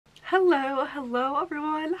Hello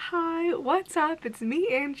everyone. Hi, what's up? It's me,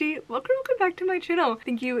 Angie. Welcome back to my channel.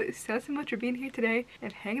 Thank you so much for being here today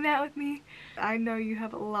and hanging out with me. I know you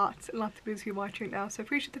have lots and lots of videos you're watching right now, so I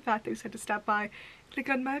appreciate the fact that you decided to stop by, click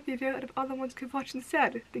on my video out of all the ones you could watch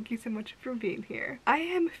instead. Thank you so much for being here. I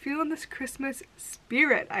am feeling this Christmas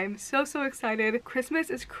spirit. I am so excited. Christmas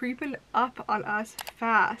is creeping up on us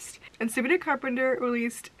fast. And Sabrina Carpenter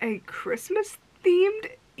released a Christmas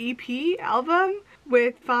themed EP album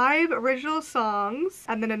with 5 original songs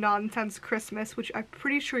and then a nonsense Christmas, which I'm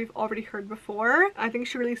pretty sure you've already heard before. I think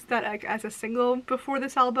she released that as a single before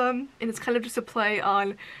this album, and it's kind of just a play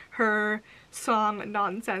on her song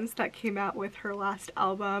Nonsense that came out with her last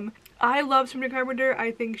album. I love Sabrina Carpenter.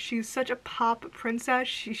 I think she's such a pop princess.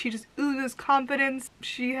 She just oozes confidence.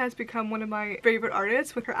 She has become one of my favorite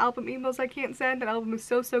artists with her album Emails I Can't Send. That album is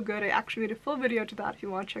so good. I actually made a full video to that if you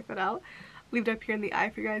want to check that out. Leave it up here in the eye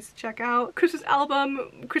for you guys to check out. Christmas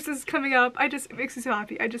album, Christmas is coming up. It makes me so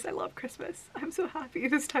happy. I love Christmas. I'm so happy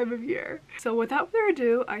this time of year. So without further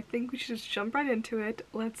ado, I think we should just jump right into it.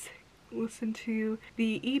 Let's listen to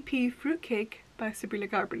the EP Fruitcake by Sabrina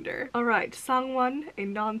Carpenter. Alright, song 1, A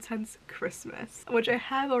Nonsense Christmas, which I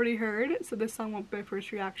have already heard, so this song won't be my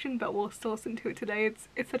first reaction, but we'll still listen to it today.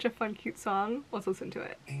 It's such a fun, cute song. Let's listen to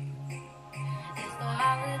it. It's the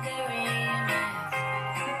holiday remix.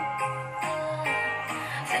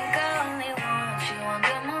 Think I only want you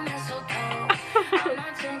under my mistletoe. I'm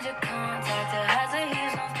not change your contact, it has a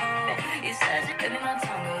huge North Pole. You said you baby, my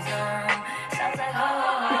tongue goes sounds like ho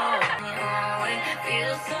ho ho. Oh, it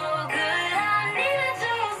feels so good, I need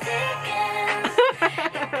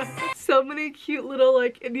a So many cute little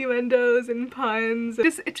like innuendos and puns.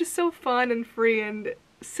 It's just so fun and free and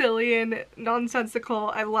silly and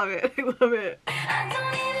nonsensical. I love it. I love it. I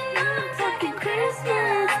don't even know I'm talking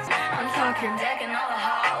Christmas. I'm talking decking all the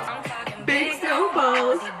halls. I'm talking Big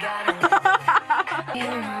snowballs. You got it.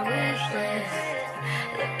 You're my wish list.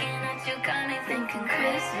 Looking at you got me thinking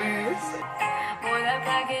Christmas. Boy, that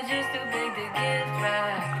package is too big to gift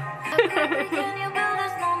wrap. How quickly can you build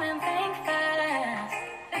this moment? Think fast.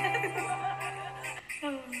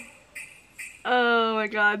 Oh my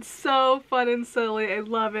god, so fun and silly. I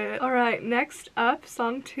love it. Alright, next up,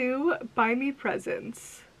 song 2, Buy Me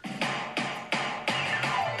Presents.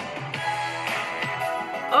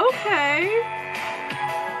 Okay.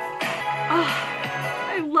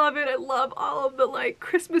 I love it. I love all of the like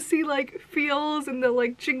Christmassy like feels and the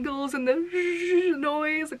like jingles and the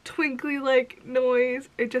noise, like twinkly like noise.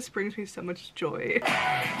 It just brings me so much joy.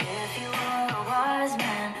 If you were a wise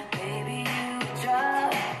man, baby, you would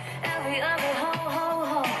drop every other ho ho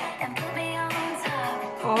ho and put me on top.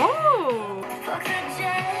 Oh. Fuck the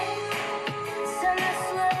jet, send the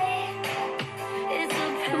sleigh. It's a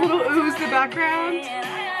The little ooze in the background. and I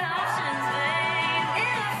got options, babe.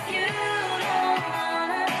 If you don't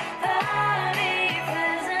wanna buy me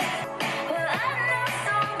presents, well, I know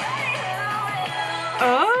somebody who will.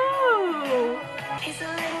 Oh. He's a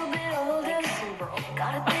little bit older, super old.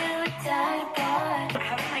 Got a bit of a tight butt. I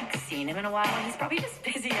haven't like seen him in a while. He's probably just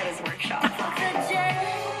busy at his workshop. Fuck the jet.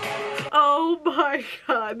 Oh my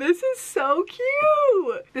god, this is so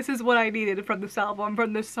cute! This is what I needed from this album,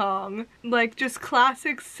 from this song. Like, just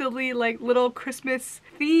classic, silly, like, little Christmas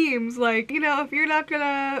themes. Like, you know, if you're not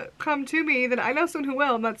gonna come to me, then I know someone who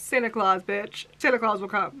will, and that's Santa Claus, bitch. Santa Claus will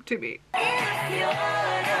come to me. If you're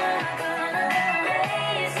not gonna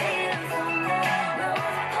raise him from the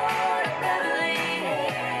North Pole to Beverly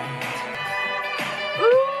Hills.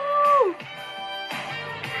 Ooh!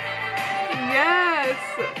 Yes!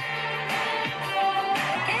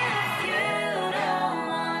 If you don't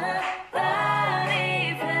wanna buy me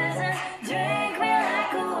presents, drink me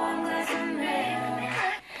like a warm glass of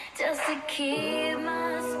milk, just to keep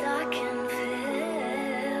my stocking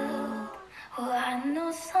filled. Well, I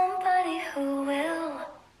know somebody who will.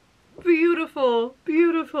 Beautiful,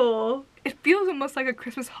 beautiful. It feels almost like a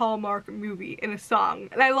Christmas Hallmark movie in a song,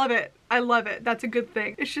 and I love it. I love it. That's a good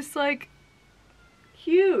thing. It's just like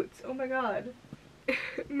cute. Oh my god.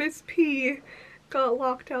 Miss P got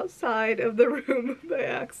locked outside of the room by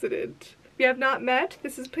accident. We have not met.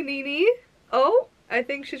 This is Panini. Oh, I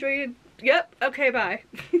think she's ready to... Yep. Okay, bye.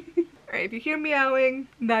 Alright, if you hear meowing,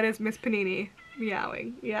 that is Miss Panini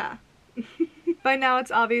meowing. Yeah. By now it's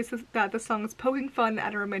obvious that the song is poking fun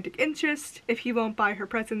at a romantic interest. If he won't buy her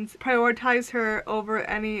presents, prioritize her over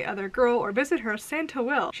any other girl, or visit her, Santa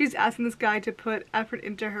will. She's asking this guy to put effort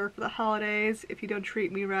into her for the holidays. If you don't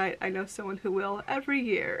treat me right, I know someone who will every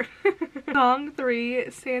year. Song 3,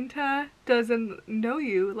 Santa Doesn't Know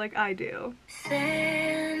You Like I Do.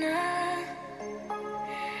 Santa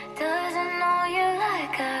doesn't know you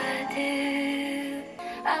like I do.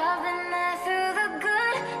 I've been there through the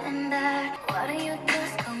good and bad. Why don't you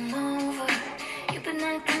just come over? You've been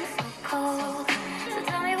acting so cold. So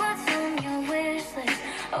tell me what's on your wish list.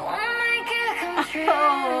 I wanna make it come true.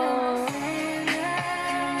 Oh.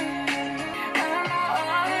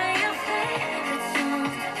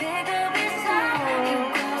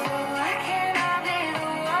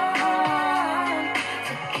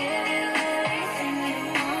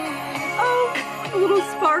 Little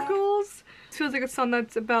sparkles. This feels like a song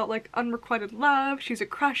that's about like unrequited love. She's a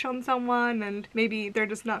crush on someone and maybe they're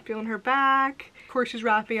just not feeling her back. Of course, she's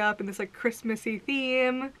wrapping up in this like Christmassy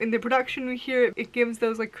theme. In the production we hear, it gives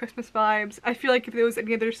those like Christmas vibes. I feel like if there was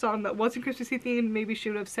any other song that wasn't Christmassy themed, maybe she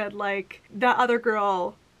would have said like, that other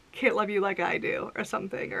girl can't love you like I do or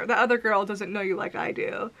something, or that other girl doesn't know you like I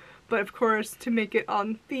do. But of course, to make it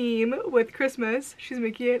on theme with Christmas, she's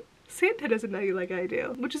making it Santa doesn't know you like I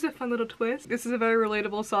do, which is a fun little twist. This is a very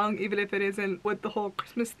relatable song, even if it isn't with the whole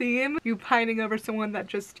Christmas theme. You pining over someone that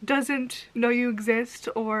just doesn't know you exist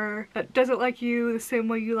or that doesn't like you the same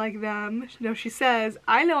way you like them. You know, she says,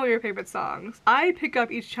 I know all your favorite songs. I pick up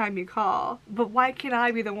each time you call, but why can't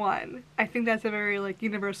I be the one? I think that's a very like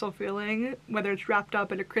universal feeling, whether it's wrapped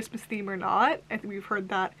up in a Christmas theme or not. I think we've heard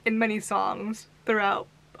that in many songs throughout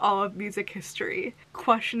all of music history.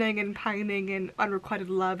 Questioning and pining an unrequited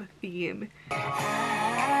love theme. I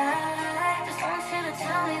just want you to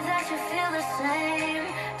tell me that you feel the same.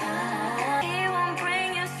 He won't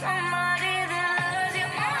bring you somebody that loves you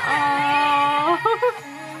more.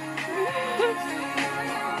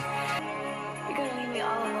 You're gonna leave me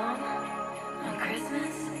all alone on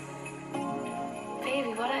Christmas? Baby,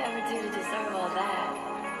 what'd I ever do to deserve all that?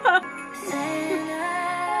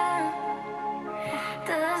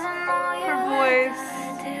 Her voice.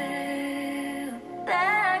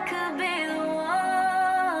 That could be the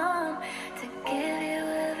one to give you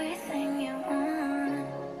everything you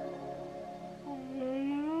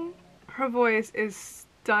want. Her voice is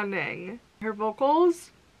stunning. Her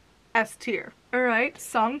vocals, S tier. Alright,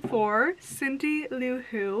 song 4, Cindy Lou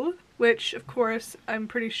Who, which of course I'm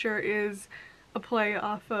pretty sure is a play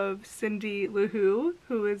off of Cindy Lou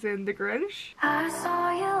Who is in The Grinch. I saw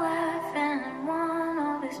you laughing in one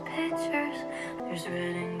of his pictures. There's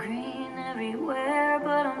red and green everywhere,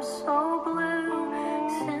 but I'm so blue.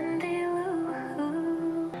 Cindy Lou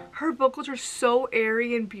Who. Her vocals are so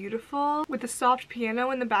airy and beautiful with the soft piano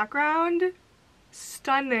in the background.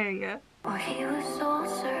 Stunning. Well, he was soul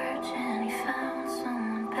searching, he found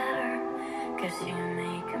someone better. Guess you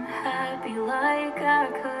make him happy like I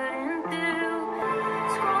couldn't do.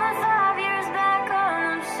 Scrolling 5 years back,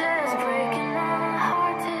 I'm obsessed. Breaking my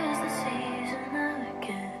heart, 'tis the season of the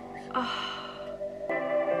kiss.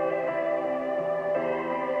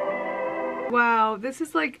 Wow, this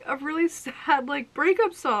is like a really sad like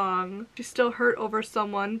breakup song. She's still hurt over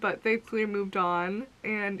someone, but they've clearly moved on.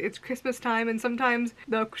 And it's Christmas time, and sometimes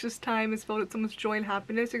though Christmas time is filled with so much joy and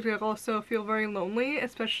happiness, it can also feel very lonely,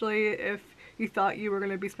 especially if you thought you were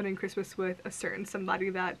going to be spending Christmas with a certain somebody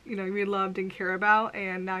that, you know, you loved and care about,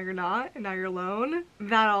 and now you're not, and now you're alone.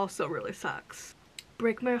 That also really sucks.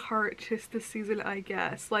 Break my heart, 'tis the season, I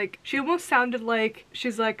guess. Like, she almost sounded like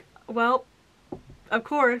she's like, well, of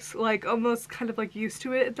course, like almost kind of like used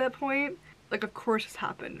to it at that point. Like, of course this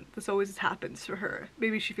happened. This always happens for her.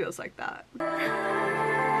 Maybe she feels like that. With your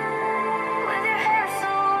hair so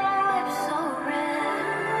long, lips so red.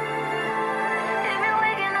 If you're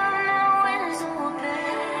waking up now in his old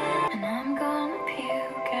bed, and I'm gonna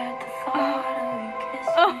puke at the thought of you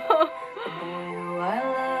kissing. The boy who I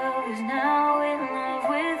love is now in love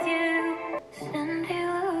with you. Cindy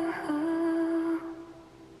Lou Who.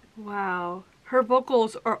 Wow. Her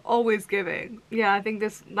vocals are always giving. Yeah, I think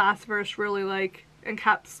this last verse really like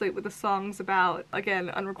encapsulate what the song's about. Again,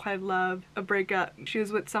 unrequited love, a breakup. She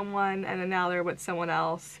was with someone and then now they're with someone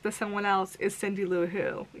else. The someone else is Cindy Lou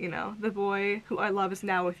Who, you know. The boy who I love is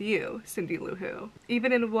now with you, Cindy Lou Who.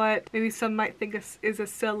 Even in what maybe some might think is a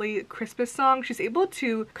silly Christmas song, she's able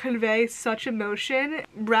to convey such emotion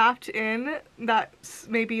wrapped in that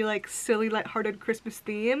maybe like silly lighthearted Christmas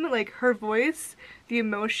theme. Like her voice, the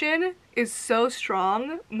emotion is so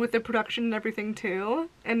strong with the production and everything too.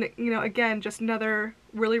 And you know, again, just another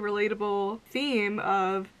really relatable theme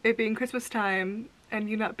of it being Christmas time and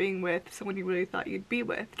you not being with someone you really thought you'd be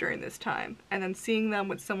with during this time. And then seeing them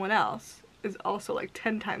with someone else is also like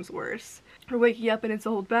 10 times worse. Or waking up in his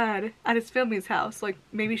old bed at his family's house. Like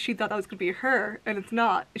maybe she thought that was gonna be her and it's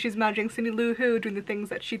not. She's imagining Cindy Lou Who doing the things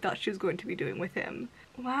that she thought she was going to be doing with him.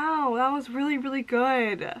 Wow, that was really, really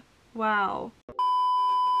good. Wow.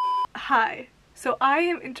 Hi. So I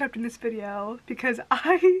am interrupting this video because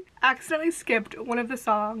I accidentally skipped one of the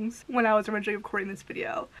songs when I was originally recording this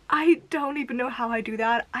video. I don't even know how I do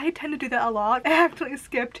that. I tend to do that a lot. I accidentally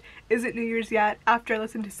skipped Is It New Year's Yet after I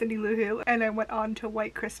listened to Cindy Lou Who, and I went on to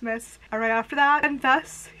White Christmas right after that, and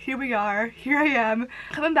thus here we are. Here I am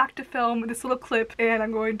coming back to film this little clip, and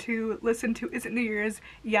I'm going to listen to Is It New Year's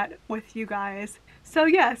Yet with you guys. So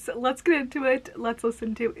yes, let's get into it. Let's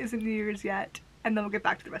listen to Is It New Year's Yet, and then we'll get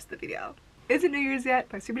back to the rest of the video. Is It New Year's Yet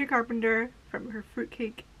by Sabrina Carpenter from her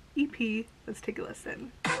Fruitcake EP. Let's take a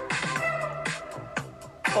listen.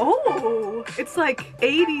 Oh, it's like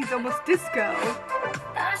 80s, almost disco.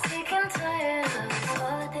 I'm sick and tired of this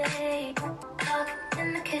holiday. Talk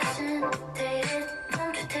in the kitchen, dated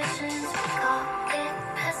from traditions. Call it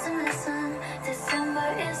pessimism.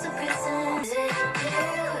 December is a prison. Is it New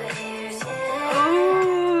Year's Yet?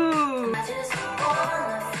 Oh. I just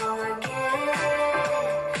wanna forget.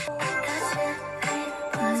 Touch it, paint,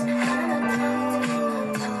 plus,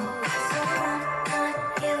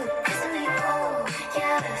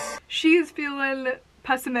 She is feeling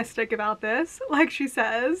pessimistic about this, like she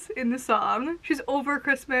says in the song. She's over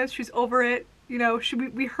Christmas, she's over it. You know,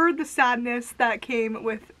 we heard the sadness that came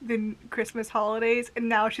with the Christmas holidays, and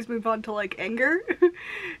now she's moved on to like anger.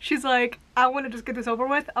 She's like, I want to just get this over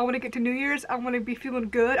with. I want to get to New Year's. I want to be feeling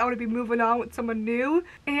good. I want to be moving on with someone new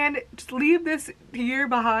and just leave this year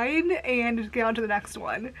behind and just get on to the next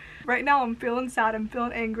one. Right now I'm feeling sad, I'm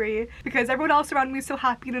feeling angry because everyone else around me is so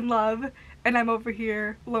happy and in love, and I'm over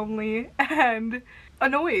here lonely and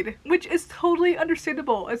annoyed, which is totally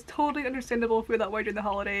understandable. It's totally understandable to feel that way during the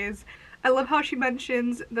holidays. I love how she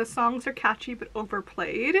mentions the songs are catchy but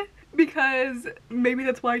overplayed, because maybe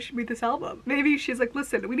that's why she made this album. Maybe she's like,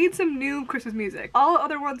 listen, we need some new Christmas music. All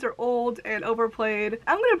other ones are old and overplayed.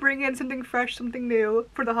 I'm gonna bring in something fresh, something new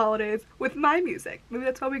for the holidays with my music. Maybe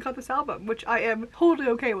that's why we got this album, which I am totally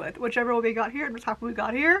okay with. Whichever one we got here, I'm just happy we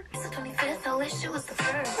got here. It's the 25th, I wish it was the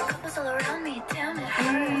 1st. Couples all around me, damn it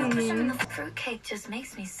hurts. Pushing in the fruitcake just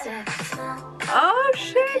makes me sick. Oh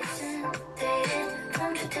shit!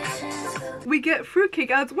 We get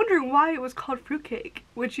fruitcake. I was wondering why it was called fruitcake.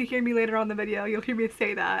 Which you hear me later on in the video, you'll hear me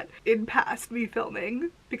say that in past me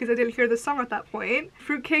filming, because I didn't hear the song at that point.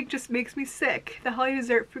 Fruitcake just makes me sick. The holiday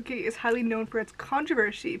dessert fruitcake is highly known for its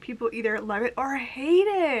controversy. People either love it or hate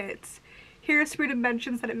it. Here Sabrina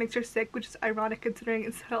mentions that it makes her sick, which is ironic considering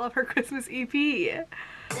it's the title of her Christmas EP.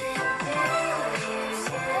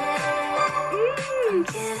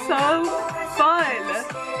 So fun!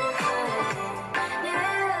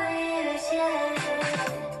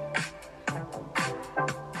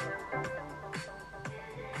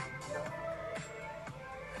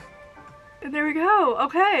 And there we go.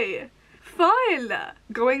 Okay. Fun!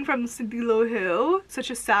 Going from Cindy Lou Who, such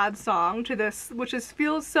a sad song, to this, which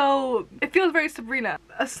feels very Sabrina.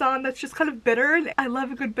 A song that's just kind of bitter, and I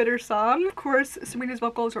love a good bitter song. Of course, Sabrina's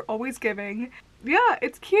vocals are always giving. Yeah,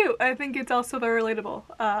 it's cute. I think it's also very relatable,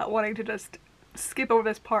 wanting to just skip over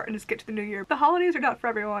this part and just get to the new year. The holidays are not for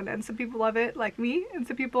everyone, and some people love it, like me, and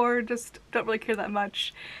some people are just don't really care that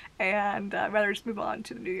much and rather just move on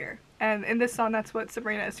to the new year. And in this song, that's what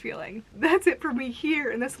Sabrina is feeling. That's it for me here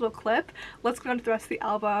in this little clip. Let's go on to the rest of the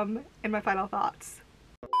album and my final thoughts.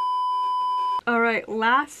 Alright,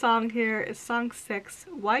 last song here is song 6,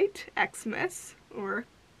 White Xmas, or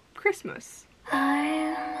Christmas.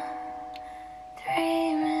 I'm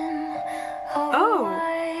dreaming of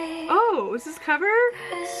Oh, is this cover?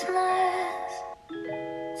 Christmas,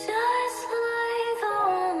 just like the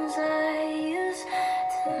ones I used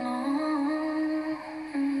to know.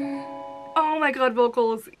 Oh my god,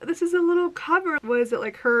 vocals. This is a little cover. Was it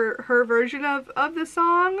like her version of the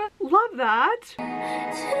song? Love that.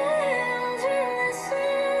 Children listen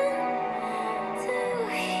to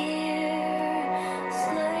hear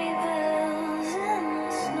sleigh bells in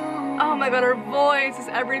the snow. Oh my god, her voice is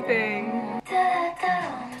everything.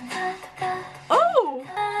 Da-da-da-da-da-da. Oh!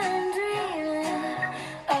 I'm dreaming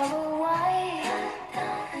of a white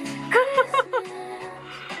Christmas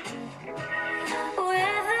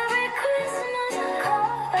with every Christmas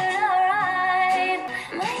card I write.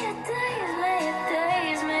 May your days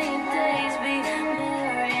be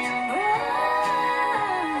merry and bright,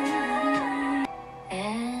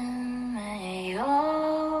 and may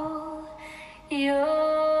all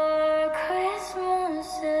your Christmases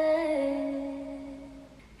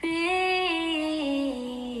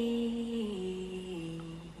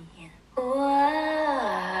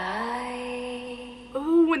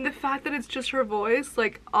And the fact that it's just her voice,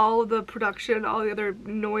 like all the production, all the other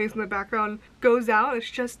noise in the background goes out. It's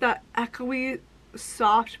just that echoey,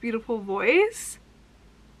 soft, beautiful voice.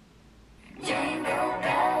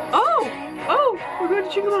 Oh! Oh! We're going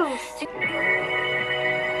to Jingle Bells.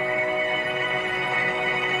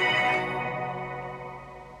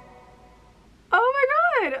 Oh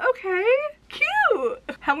my god, okay. Cute.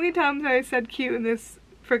 How many times have I said cute in this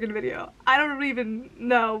freaking video? I don't even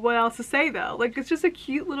know what else to say though. Like, it's just a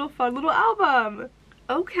cute little fun little album.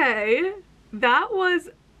 Okay, that was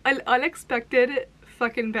an unexpected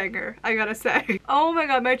fucking banger, I gotta say. Oh my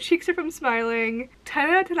god, my cheeks are from smiling. 10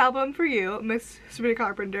 out of 10 album for you, Miss Sabrina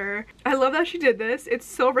Carpenter. I love that she did this. It's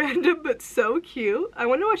so random but so cute. I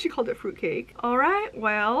wonder why she called it fruitcake. Alright,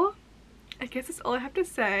 well, I guess that's all I have to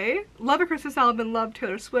say. Love her Christmas album, love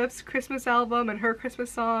Taylor Swift's Christmas album and her Christmas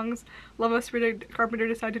songs. Love how Sabrina Carpenter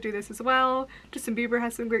decided to do this as well. Justin Bieber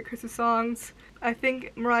has some great Christmas songs. I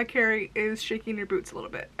think Mariah Carey is shaking her boots a little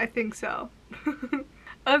bit. I think so.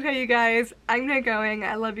 Okay, you guys, I'm gonna going.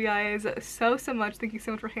 I love you guys so much. Thank you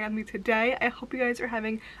so much for hanging with me today. I hope you guys are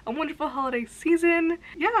having a wonderful holiday season.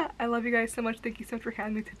 Yeah, I love you guys so much. Thank you so much for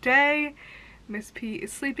hanging with me today. Miss P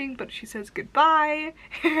is sleeping, but she says goodbye,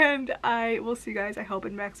 and I will see you guys, I hope,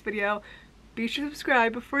 in the next video. Be sure to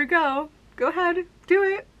subscribe before you go. Go ahead, do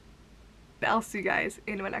it. I'll see you guys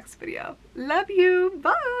in my next video. Love you,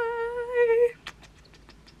 bye!